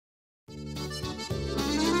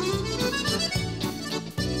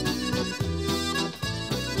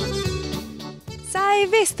Saj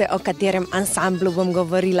veste, o katerem ansamblu bom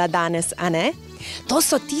govorila danes, a ne? To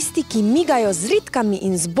so tisti, ki migajo z ritkami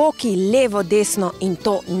in z boki levo, desno in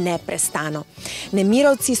to neprestano.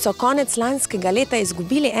 Nemirovci so konec lanskega leta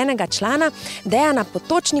izgubili enega člana, Dejana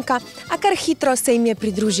Potočnika, a kar hitro se jim je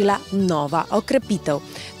pridružila nova okrepitev.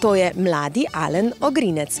 To je mladi Alen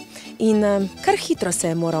Ogrinec. In kar hitro se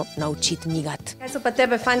je moral naučiti migati. Kaj so pa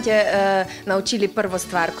tebe, Fantje, naučili prvo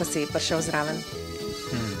stvar, ko si prišel zraven?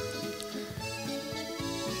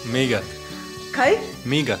 Migat. Kaj?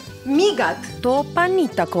 Migat. Migat. To pa ni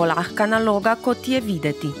tako lahka naloga, kot je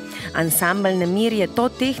videti. Ansambl Nemir je to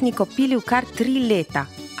tehniko pilil kar 3 leta.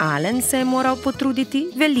 Alen se je moral potruditi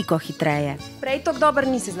veliko hitreje. Prej tako dober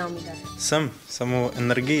nisi znal migati. Samo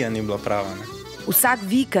energija ni bila prava, ne? Vsak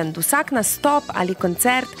vikend, vsak nastop ali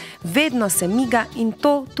koncert, vedno se miga in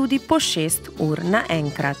to tudi po 6 ur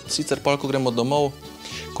naenkrat. Sicer pol, ko gremo domov,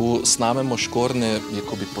 ko snamemo škornje, je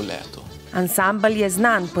ko bi po letu. Ansambl je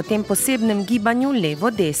znan po tem posebnem gibanju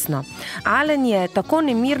levo-desno. Alen je tako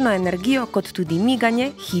nemirno energijo kot tudi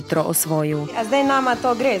miganje hitro osvojil. A zdaj nama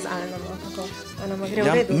to gre z Alenom? A nama gre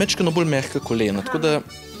v redu? Mečkano bolj mehka kolena, tako da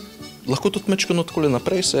lahko tudi mečkano takole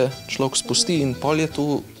naprej se človek spusti in pol je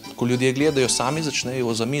tu, ko ljudje gledajo, sami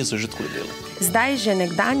začnejo za mizo že takole delati. Zdaj že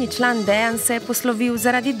nekdanji član Dejan se je poslovil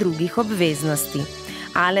zaradi drugih obveznosti.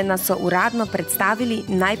 Alena so uradno predstavili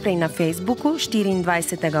najprej na Facebooku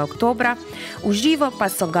 24. oktobra, v živo pa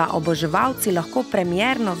so ga oboževalci lahko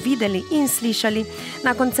premierno videli in slišali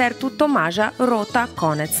na koncertu Tomaža Rota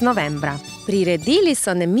konec novembra. Priredili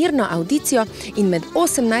so nemirno avdicijo in med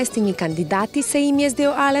 18 kandidati se jim je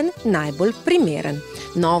zdel Alen najbolj primeren.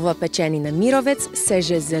 Novopečeni nemirovec se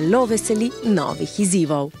že zelo veseli novih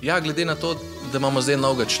izzivov. Ja, glede na to, da imamo zdaj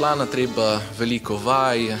novega člana, treba veliko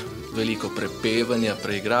vaj, veliko prepevanja,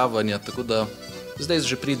 preigravanja, tako da zdaj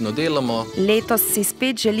že pridno delamo. Letos si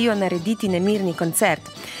spet želijo narediti nemirni koncert,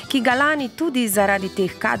 ki ga lani tudi zaradi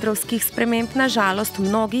teh kadrovskih sprememb na žalost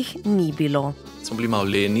mnogih ni bilo. Smo bili malo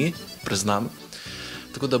leni, priznam,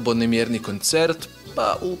 tako da bo nemirni koncert,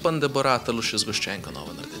 pa upam, da bo ratalo še zgoščenko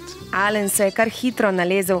novo narediti. Alen se je kar hitro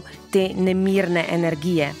nalezel te nemirne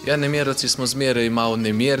energije. Ja, nemirovci smo zmeraj malo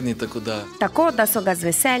nemirni, tako da... Tako da so ga z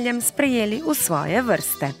veseljem sprejeli v svoje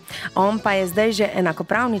vrste. On pa je zdaj že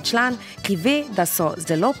enakopravni član, ki ve, da so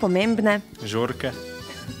zelo pomembne žurke,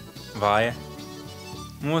 vaje,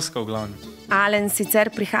 muzika v glavnem. Alen sicer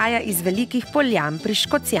prihaja iz Velikih Poljam pri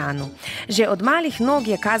Škocjanu. Že od malih nog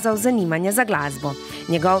je kazal zanimanje za glasbo.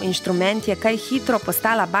 Njegov inštrument je kaj hitro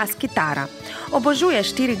postala bas kitara. Obožuje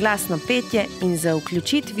 4-glasno petje in z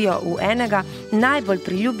vključitvijo v enega najbolj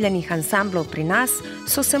priljubljenih ansamblov pri nas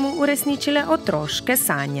so se mu uresničile otroške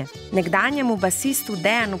sanje. Nekdanjemu basistu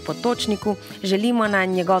Dejanu Potočniku želimo na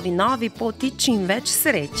njegovi novi poti čim več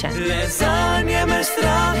sreče.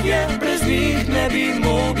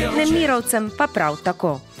 Nemirovcem pa prav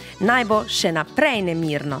tako. Naj bo še naprej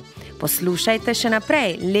nemirno. Poslušajte še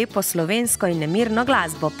naprej lepo slovensko in nemirno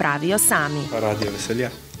glasbo, pravijo sami. Radio veselja.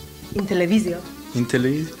 In televizijo. In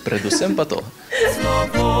televizijo. Predvsem pa to.